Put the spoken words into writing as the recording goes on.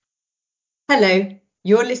Hello,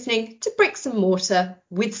 you're listening to Bricks and Mortar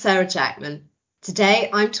with Sarah Jackman. Today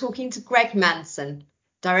I'm talking to Greg Manson,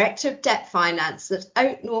 Director of Debt Finance at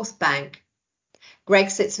Oak North Bank. Greg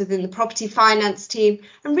sits within the property finance team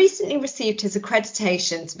and recently received his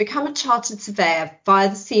accreditation to become a chartered surveyor via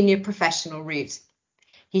the senior professional route.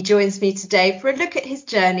 He joins me today for a look at his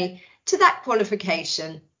journey to that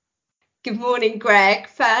qualification. Good morning, Greg.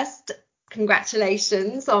 First,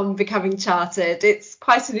 congratulations on becoming chartered. It's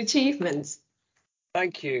quite an achievement.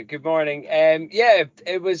 Thank you. Good morning.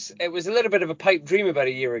 It was a little bit of a pipe dream about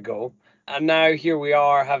a year ago, and now here we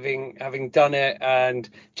are, having done it and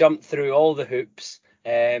jumped through all the hoops,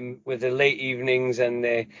 with the late evenings and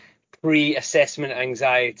the pre-assessment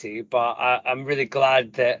anxiety. But I'm really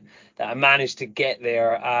glad that I managed to get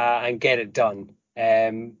there and get it done.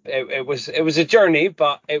 It was a journey,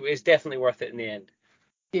 but it was definitely worth it in the end.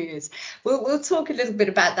 Good. We'll talk a little bit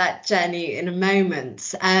about that journey in a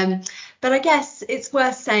moment. But I guess it's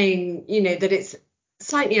worth saying, that it's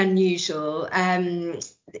slightly unusual in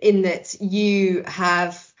that you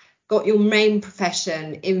have got your main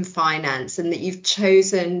profession in finance and that you've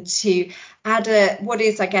chosen to add what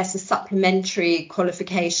is, I guess, a supplementary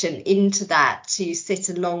qualification into that to sit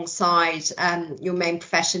alongside your main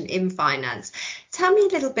profession in finance. Tell me a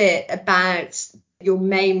little bit about your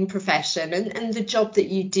main profession and the job that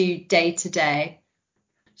you do day to day.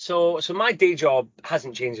 So my day job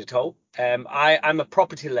hasn't changed at all. I'm a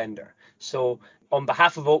property lender. So on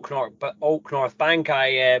behalf of Oak North Bank,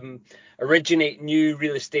 I originate new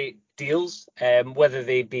real estate deals, whether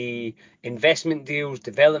they be investment deals,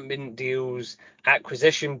 development deals,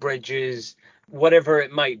 acquisition bridges, whatever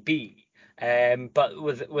it might be. But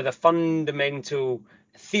with a fundamental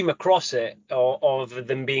theme across it of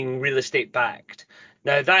them being real estate backed.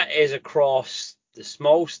 Now that is across the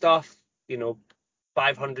small stuff,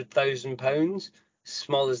 £500,000,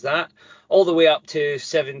 small as that, all the way up to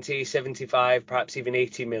 70, 75, perhaps even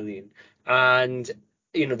 80 million. And,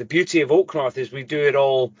 the beauty of Oak North is we do it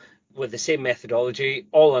all with the same methodology,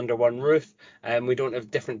 all under one roof, and we don't have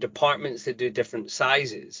different departments that do different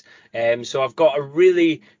sizes. So I've got a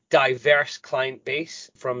really diverse client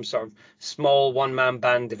base, from sort of small one-man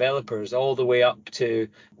band developers all the way up to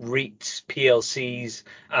REITs, PLCs,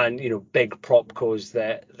 and big propcos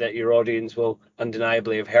that your audience will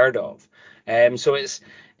undeniably have heard of. So it's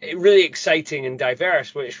really exciting and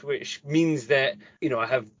diverse, which means that I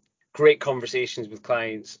have great conversations with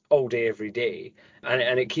clients all day, every day.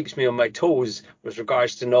 And it keeps me on my toes with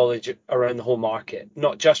regards to knowledge around the whole market,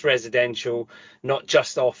 not just residential, not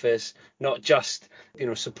just office, not just,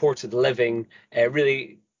 supported living,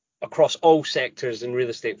 really across all sectors in real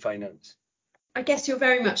estate finance. I guess you're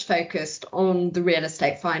very much focused on the real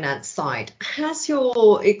estate finance side. Has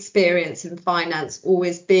your experience in finance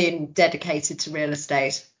always been dedicated to real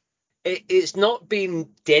estate? It's not been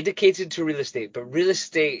dedicated to real estate, but real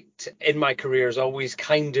estate in my career has always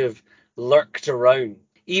kind of lurked around.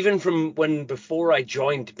 Even from before I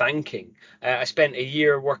joined banking, I spent a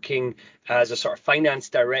year working as a sort of finance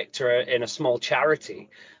director in a small charity.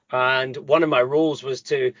 And one of my roles was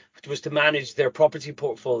to manage their property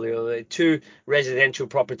portfolio, two residential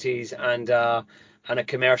properties and a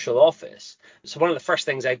commercial office. So one of the first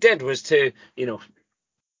things I did was to,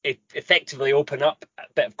 effectively open up a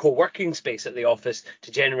bit of co-working space at the office to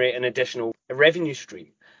generate an additional revenue stream,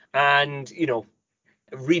 and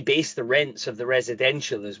rebase the rents of the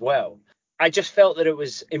residential as well. I just felt that it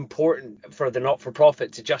was important for the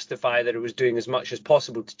not-for-profit to justify that it was doing as much as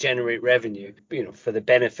possible to generate revenue, for the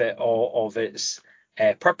benefit of its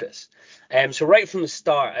purpose. So right from the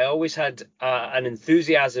start, I always had an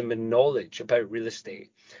enthusiasm and knowledge about real estate.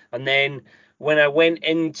 And then when I went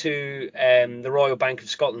into the Royal Bank of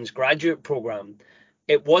Scotland's graduate programme,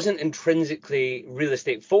 it wasn't intrinsically real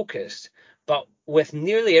estate focused, but with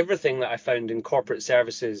nearly everything that I found in corporate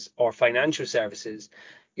services or financial services,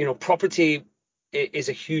 property is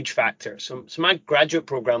a huge factor. So my graduate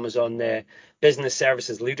program was on the Business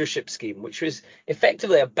Services Leadership Scheme, which was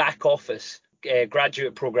effectively a back office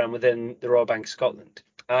graduate program within the Royal Bank of Scotland.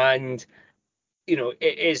 And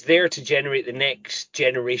it is there to generate the next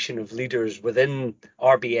generation of leaders within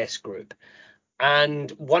RBS Group.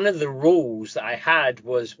 And one of the roles that I had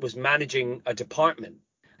was managing a department.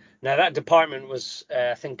 Now that department was,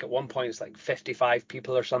 I think at one point it's like 55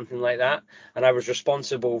 people or something like that. And I was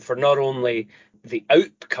responsible for not only the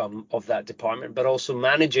outcome of that department, but also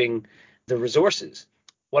managing the resources.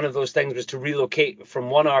 One of those things was to relocate from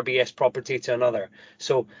one RBS property to another.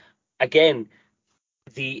 So again,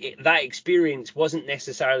 that experience wasn't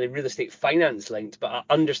necessarily real estate finance linked, but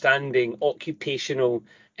understanding occupational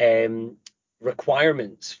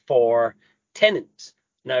requirements for tenants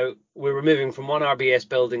Now, we were moving from one RBS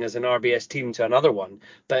building as an RBS team to another one,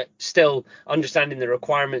 but still understanding the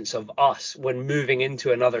requirements of us when moving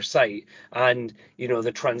into another site and,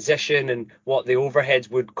 the transition and what the overheads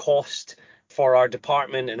would cost for our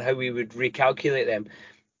department and how we would recalculate them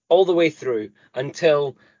all the way through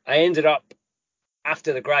until I ended up,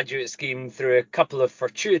 after the graduate scheme, through a couple of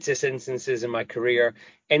fortuitous instances in my career,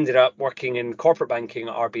 ended up working in corporate banking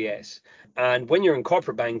at RBS. And when you're in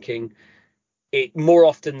corporate banking, it more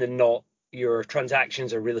often than not, your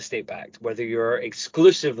transactions are real estate backed, whether you're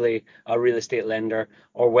exclusively a real estate lender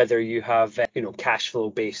or whether you have, cash flow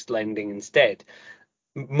based lending instead.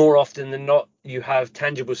 More often than not, you have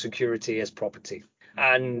tangible security as property.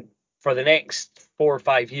 And for the next 4 or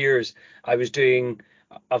 5 years, I was doing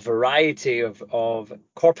a variety of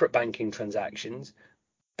corporate banking transactions,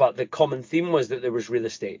 but the common theme was that there was real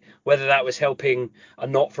estate, whether that was helping a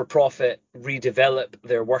not-for-profit redevelop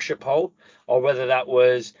their worship hall, or whether that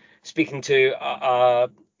was speaking to an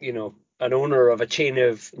owner of a chain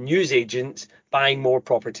of newsagents buying more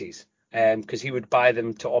properties, because he would buy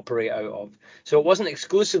them to operate out of. So it wasn't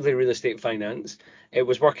exclusively real estate finance. It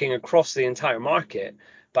was working across the entire market.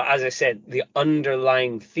 But as I said, the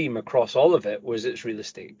underlying theme across all of it was it's real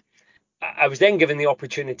estate. I was then given the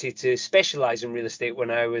opportunity to specialize in real estate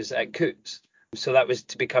when I was at Coutts. So that was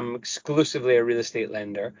to become exclusively a real estate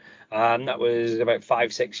lender. That was about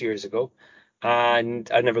 5, 6 years ago. And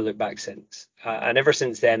I never looked back since. And ever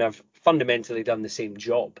since then, I've fundamentally done the same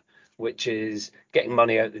job, which is getting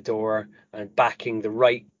money out the door and backing the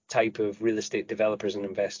right type of real estate developers and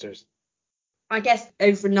investors. I guess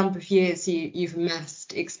over a number of years, you've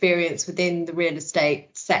amassed experience within the real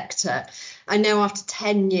estate sector. I know after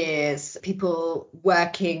 10 years, people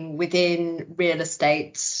working within real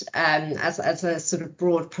estate as a sort of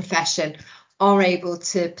broad profession are able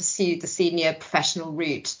to pursue the senior professional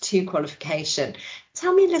route to qualification.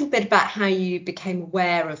 Tell me a little bit about how you became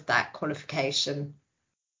aware of that qualification.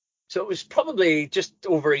 So it was probably just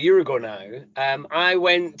over a year ago now. I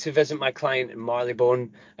went to visit my client in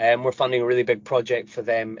Marylebone, and we're funding a really big project for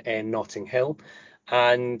them in Notting Hill.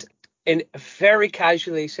 And very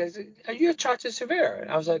casually he says, "Are you a chartered surveyor?" And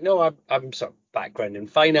I was like, "No, I'm sort of background in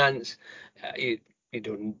finance. You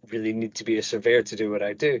don't really need to be a surveyor to do what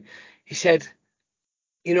I do." He said,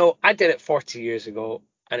 "I did it 40 years ago,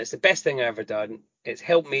 and it's the best thing I ever done. It's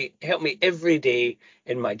helped me every day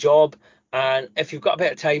in my job. And if you've got a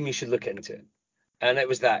bit of time, you should look into it." And it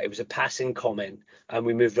was that. It was a passing comment, and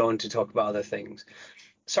we moved on to talk about other things.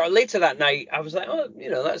 So later that night, I was like, "Oh,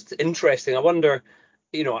 that's interesting. I wonder."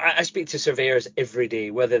 I speak to surveyors every day,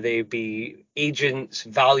 whether they be agents,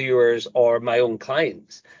 valuers, or my own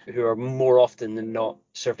clients, who are more often than not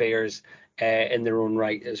surveyors in their own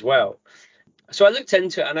right as well. So I looked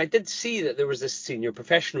into it and I did see that there was this senior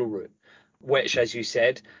professional route, which, as you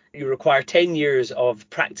said, you require 10 years of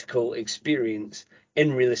practical experience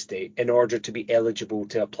in real estate in order to be eligible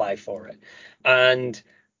to apply for it. And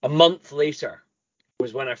a month later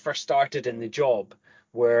was when I first started in the job,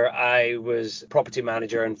 where I was property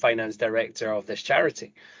manager and finance director of this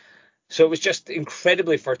charity. So it was just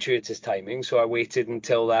incredibly fortuitous timing. So I waited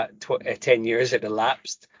until that 10 years had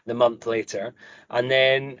elapsed, the month later, and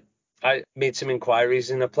then I made some inquiries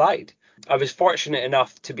and applied. I was fortunate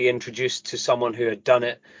enough to be introduced to someone who had done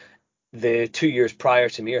it the 2 years prior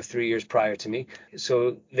to me or 3 years prior to me.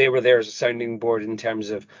 So they were there as a sounding board in terms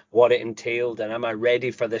of what it entailed and am I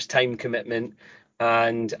ready for this time commitment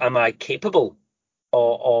and am I capable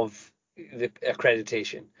of the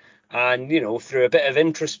accreditation. And, through a bit of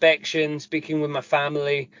introspection, speaking with my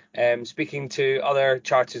family, speaking to other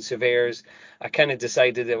chartered surveyors, I kind of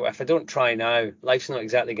decided that if I don't try now, life's not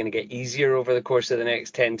exactly going to get easier over the course of the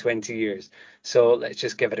next 10, 20 years. So let's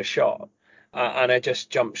just give it a shot. And I just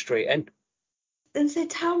jumped straight in. And so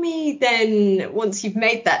tell me then, once you've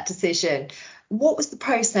made that decision, what was the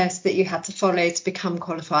process that you had to follow to become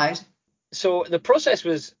qualified? So the process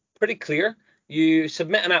was pretty clear. You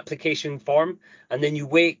submit an application form and then you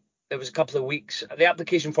wait. It was a couple of weeks. The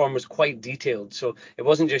application form was quite detailed. So it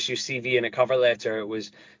wasn't just your CV and a cover letter. It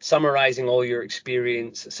was summarizing all your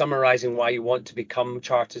experience, summarizing why you want to become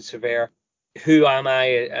chartered surveyor, who am I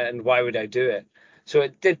and why would I do it. So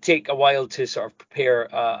it did take a while to sort of prepare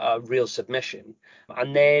a real submission.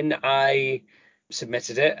 And then I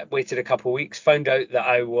submitted it, waited a couple of weeks, found out that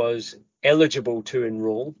I was eligible to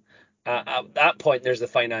enroll. At that point, there's the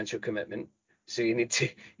financial commitment. So you need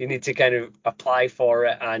to kind of apply for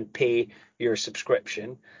it and pay your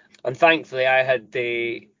subscription. And thankfully, I had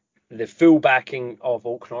the full backing of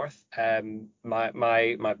Oak North.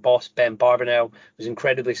 My boss Ben Barbonell was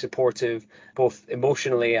incredibly supportive, both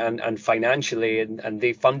emotionally and financially, and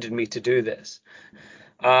they funded me to do this.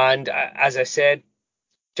 And as I said,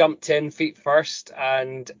 jumped in feet first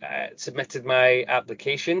and submitted my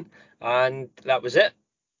application, and that was it.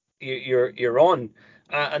 You're on.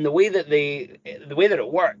 And the way that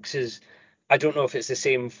it works is, I don't know if it's the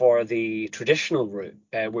same for the traditional route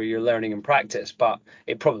where you're learning and practice, but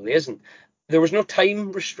it probably isn't. There was no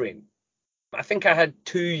time restraint. I think I had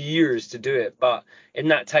 2 years to do it, but in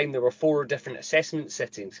that time there were 4 different assessment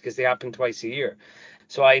sittings because they happen twice a year.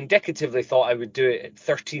 So I indicatively thought I would do it at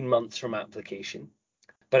 13 months from application.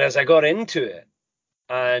 But as I got into it,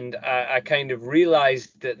 and I kind of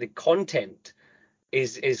realized that the content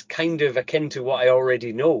is kind of akin to what I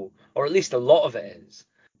already know, or at least a lot of it is,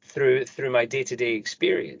 through my day-to-day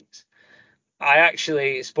experience. I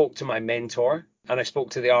actually spoke to my mentor and I spoke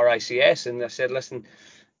to the RICS and I said, listen,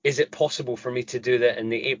 is it possible for me to do that in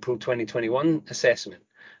the April 2021 assessment?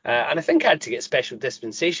 And I think I had to get special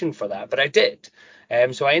dispensation for that, but I did.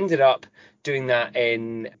 So I ended up doing that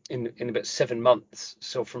in about 7 months,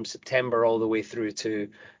 so from September all the way through to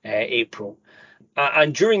April.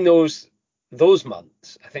 And during those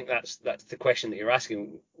months, I think that's the question that you're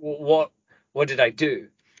asking. What did I do?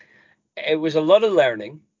 It was a lot of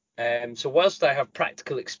learning. So whilst I have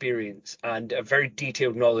practical experience and a very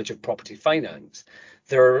detailed knowledge of property finance,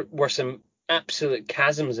 there were some absolute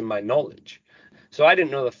chasms in my knowledge. So I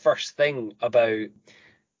didn't know the first thing about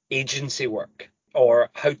agency work or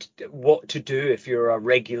what to do if you're a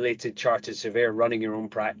regulated chartered surveyor running your own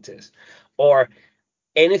practice, or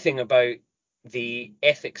anything about the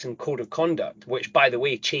ethics and code of conduct, which, by the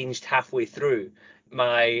way, changed halfway through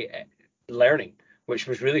my learning, which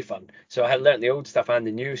was really fun. So I had learned the old stuff and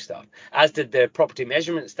the new stuff, as did the property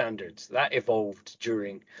measurement standards that evolved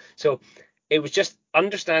during. So it was just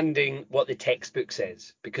understanding what the textbook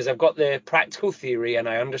says, because I've got the practical theory and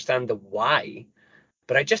I understand the why,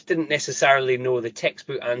 but I just didn't necessarily know the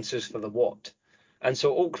textbook answers for the what. And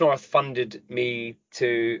so Oak North funded me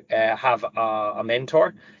to have a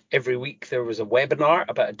mentor. Every week there was a webinar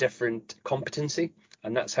about a different competency.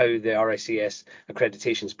 And that's how the RICS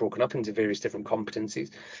accreditation is broken up into various different competencies.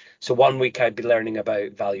 So one week I'd be learning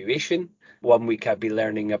about valuation. One week I'd be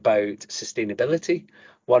learning about sustainability.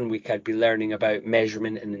 One week I'd be learning about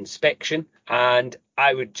measurement and inspection. And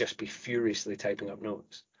I would just be furiously typing up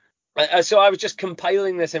notes. So I was just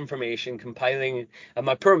compiling this information, and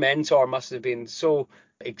my poor mentor must have been so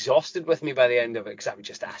exhausted with me by the end of it, because I would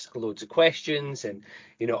just ask loads of questions and,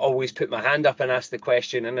 always put my hand up and ask the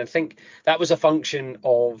question. And I think that was a function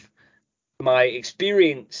of my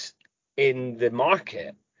experience in the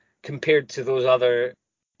market compared to those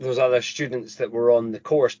other students that were on the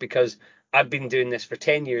course, because I've been doing this for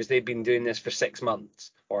 10 years, they've been doing this for 6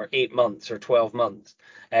 months or 8 months or 12 months.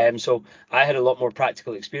 So I had a lot more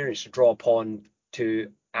practical experience to draw upon to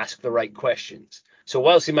ask the right questions. So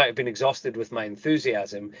whilst he might have been exhausted with my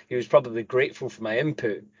enthusiasm, he was probably grateful for my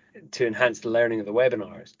input to enhance the learning of the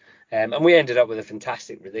webinars. And we ended up with a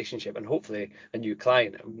fantastic relationship and hopefully a new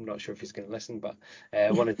client. I'm not sure if he's going to listen, but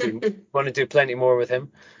I want to do plenty more with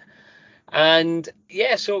him. And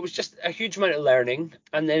yeah, so it was just a huge amount of learning.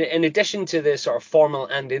 And then in addition to the sort of formal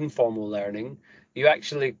and informal learning, you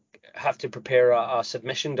actually have to prepare a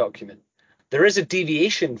submission document. There is a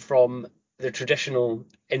deviation from the traditional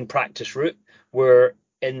in practice route, where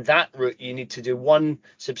in that route you need to do one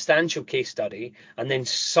substantial case study and then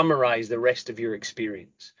summarize the rest of your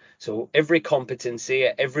experience. So every competency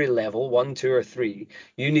at every level, 1, 2, or 3,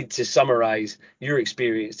 you need to summarize your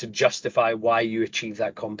experience to justify why you achieve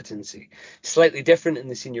that competency. Slightly different in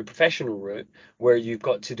the senior professional route, where you've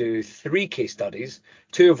got to do 3 case studies,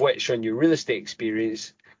 2 of which are on your real estate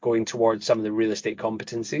experience, going towards some of the real estate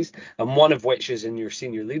competencies, and 1 of which is in your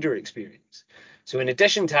senior leader experience. So in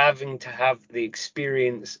addition to having to have the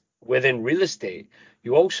experience within real estate,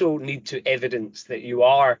 you also need to evidence that you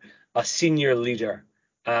are a senior leader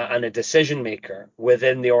and a decision maker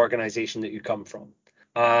within the organization that you come from.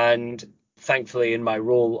 And thankfully, in my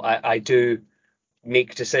role, I do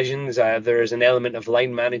make decisions. There is an element of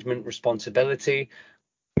line management responsibility.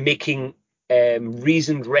 Making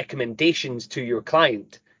reasoned recommendations to your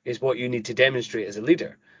client is what you need to demonstrate as a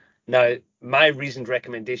leader. Now, my reasoned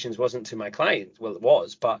recommendations wasn't to my client. Well, it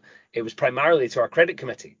was, but it was primarily to our credit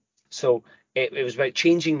committee. So it was about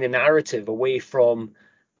changing the narrative away from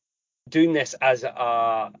doing this as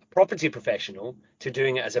a property professional to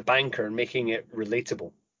doing it as a banker and making it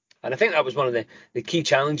relatable. And I think that was one of the key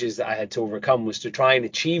challenges that I had to overcome, was to try and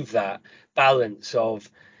achieve that balance of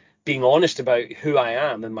being honest about who I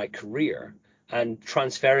am in my career and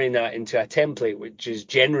transferring that into a template which is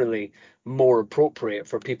generally more appropriate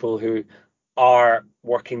for people who are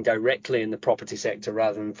working directly in the property sector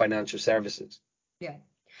rather than financial services. Yeah.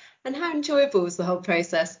 And how enjoyable was the whole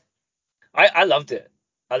process? I loved it.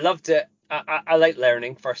 I loved it. I like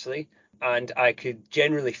learning, firstly, and I could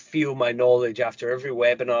generally feel my knowledge after every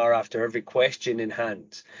webinar, after every question in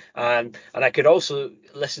hand. And I could also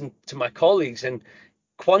listen to my colleagues and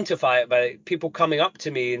quantify it by people coming up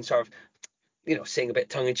to me and sort of, saying a bit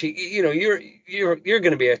tongue in cheek, you're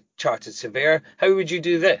going to be a chartered surveyor. How would you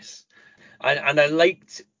do this? And I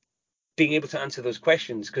liked being able to answer those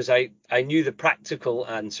questions because I knew the practical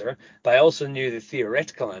answer, but I also knew the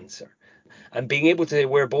theoretical answer. And being able to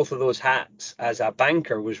wear both of those hats as a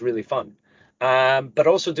banker was really fun. But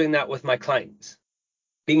also doing that with my clients,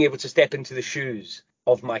 being able to step into the shoes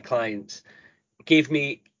of my clients gave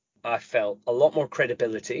me, I felt, a lot more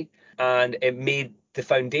credibility, and it made the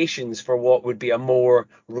foundations for what would be a more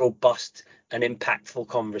robust and impactful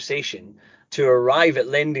conversation to arrive at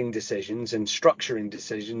lending decisions and structuring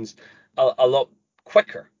decisions a lot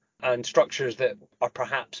quicker, and structures that are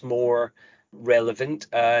perhaps more relevant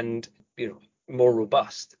and more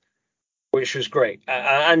robust, which was great.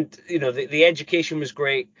 And the education was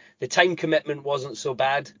great. The time commitment wasn't so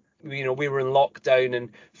bad. We were in lockdown,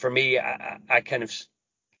 and for me, I kind of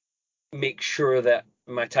make sure that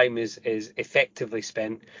my time is effectively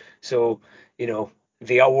spent. So,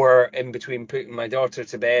 the hour in between putting my daughter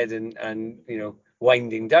to bed and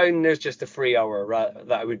winding down, there's just a free hour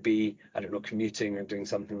that I would be, I don't know, commuting or doing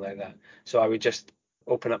something like that. So I would just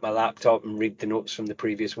open up my laptop and read the notes from the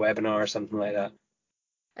previous webinar or something like that.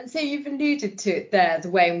 And so you've alluded to it there,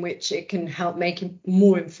 the way in which it can help make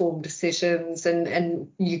more informed decisions,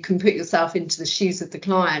 and you can put yourself into the shoes of the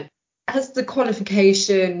client. Has the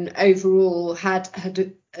qualification overall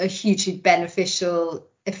had a hugely beneficial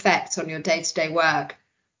effect on your day-to-day work?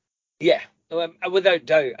 Yeah, without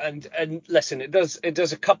doubt. And listen, it does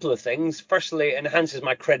a couple of things. Firstly, it enhances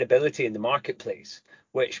my credibility in the marketplace,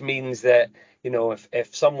 which means that,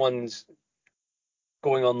 if someone's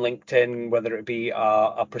going on LinkedIn, whether it be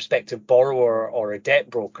a prospective borrower or a debt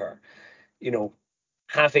broker, you know,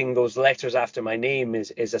 having those letters after my name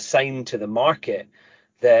is a sign to the market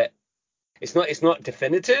that it's not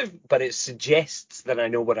definitive, but it suggests that I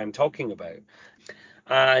know what I'm talking about.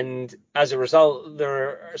 And as a result,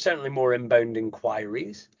 there are certainly more inbound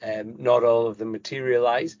inquiries. Not all of them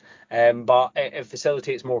materialize, but it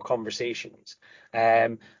facilitates more conversations.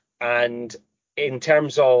 And in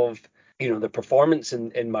terms of the performance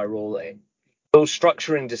in my role, those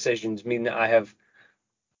structuring decisions mean that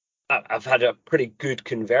I've had a pretty good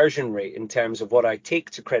conversion rate in terms of what I take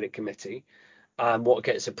to credit committee and what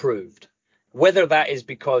gets approved. Whether that is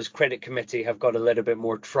because credit committee have got a little bit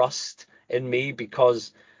more trust in me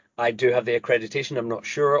because I do have the accreditation, I'm not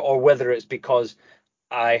sure, or whether it's because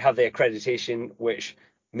I have the accreditation, which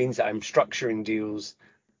means that I'm structuring deals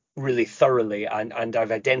really thoroughly, and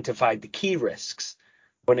I've identified the key risks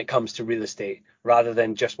when it comes to real estate rather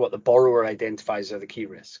than just what the borrower identifies are the key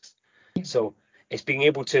risks. So it's being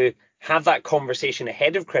able to have that conversation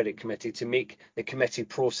ahead of credit committee to make the committee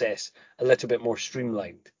process a little bit more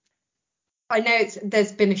streamlined. I know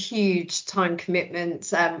there's been a huge time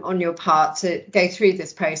commitment on your part to go through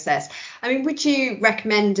this process. I mean, would you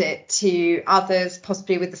recommend it to others,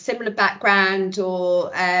 possibly with a similar background or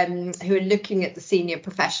who are looking at the senior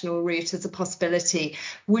professional route as a possibility?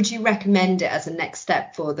 Would you recommend it as a next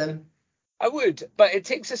step for them? I would, but it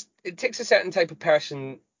takes a certain type of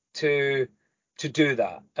person to do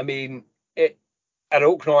that. I mean, at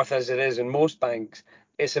Oak North, as it is in most banks,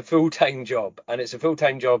 it's a full-time job, and it's a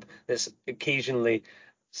full-time job that's occasionally,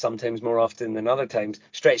 sometimes more often than other times,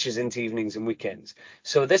 stretches into evenings and weekends.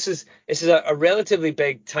 So this is a relatively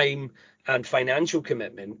big time and financial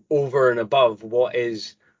commitment over and above what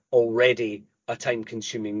is already a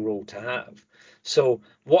time-consuming role to have. So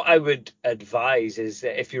what I would advise is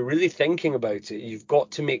that if you're really thinking about it, you've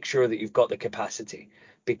got to make sure that you've got the capacity,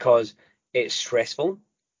 because it's stressful.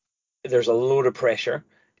 There's a load of pressure.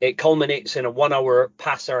 It culminates in a 1 hour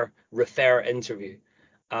passer refer interview.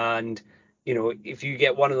 And, if you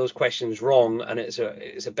get one of those questions wrong and it's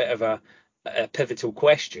a bit of a pivotal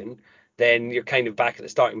question, then you're kind of back at the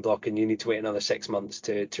starting block and you need to wait another 6 months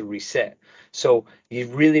to reset. So you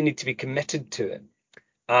really need to be committed to it.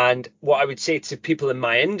 And what I would say to people in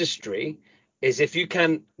my industry is if you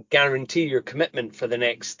can't guarantee your commitment for the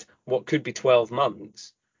next, what could be 12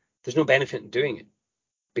 months, there's no benefit in doing it,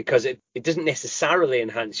 because it doesn't necessarily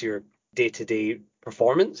enhance your day-to-day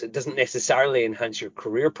performance. It doesn't necessarily enhance your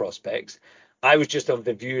career prospects. I was just of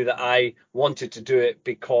the view that I wanted to do it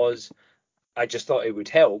because I just thought it would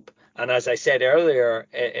help. And as I said earlier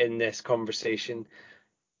in this conversation,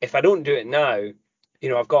 if I don't do it now,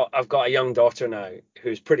 I've got a young daughter now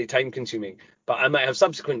who's pretty time consuming, but I might have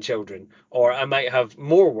subsequent children, or I might have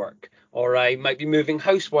more work, or I might be moving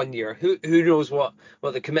house one year. Who knows what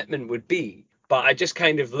the commitment would be? But I just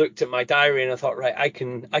kind of looked at my diary and I thought, right, I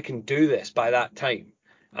can do this by that time,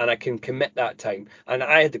 and I can commit that time. And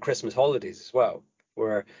I had the Christmas holidays as well,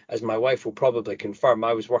 where, as my wife will probably confirm,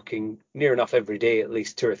 I was working near enough every day, at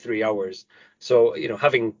least 2 or 3 hours. So,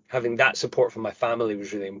 having that support from my family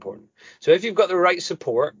was really important. So if you've got the right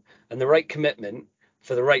support and the right commitment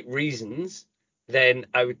for the right reasons, then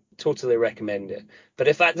I would totally recommend it. But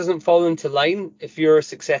if that doesn't fall into line, if you're a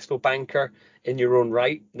successful banker in your own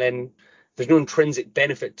right, then there's no intrinsic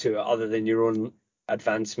benefit to it other than your own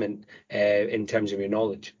advancement in terms of your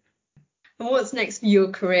knowledge. And what's next for your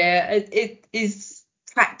career? It is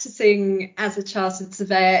practicing as a chartered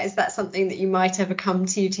surveyor. Is that something that you might ever come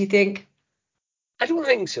to, do you think? I don't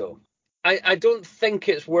think so. I don't think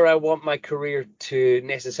it's where I want my career to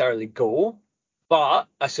necessarily go, but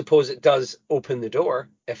I suppose it does open the door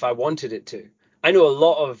if I wanted it to. I know a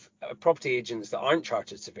lot of property agents that aren't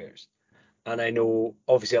chartered surveyors, and I know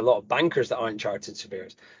obviously a lot of bankers that aren't chartered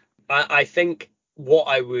surveyors. I think what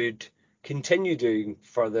I would continue doing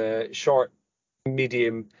for the short,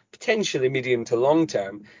 medium, potentially medium to long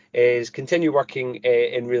term is continue working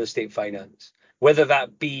in real estate finance, whether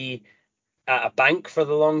that be at a bank for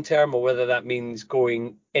the long term, or whether that means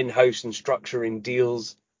going in-house and structuring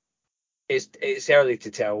deals. It's early to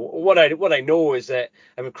tell. What I know is that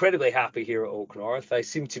I'm incredibly happy here at Oak North. I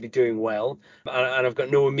seem to be doing well, and I've got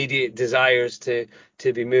no immediate desires to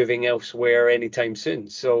be moving elsewhere anytime soon.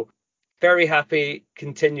 So very happy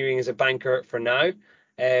continuing as a banker for now.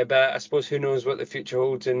 But I suppose who knows what the future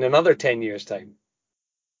holds in another 10 years' time.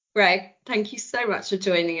 Greg, thank you so much for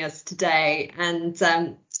joining us today,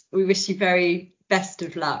 and we wish you very best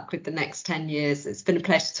of luck with the next 10 years. It's been a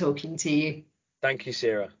pleasure talking to you. Thank you,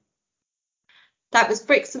 Sarah. That was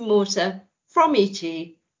Bricks and Mortar from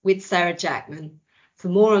EG with Sarah Jackman. For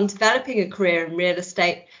more on developing a career in real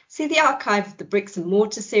estate, see the archive of the Bricks and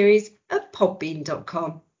Mortar series at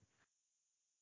podbean.com.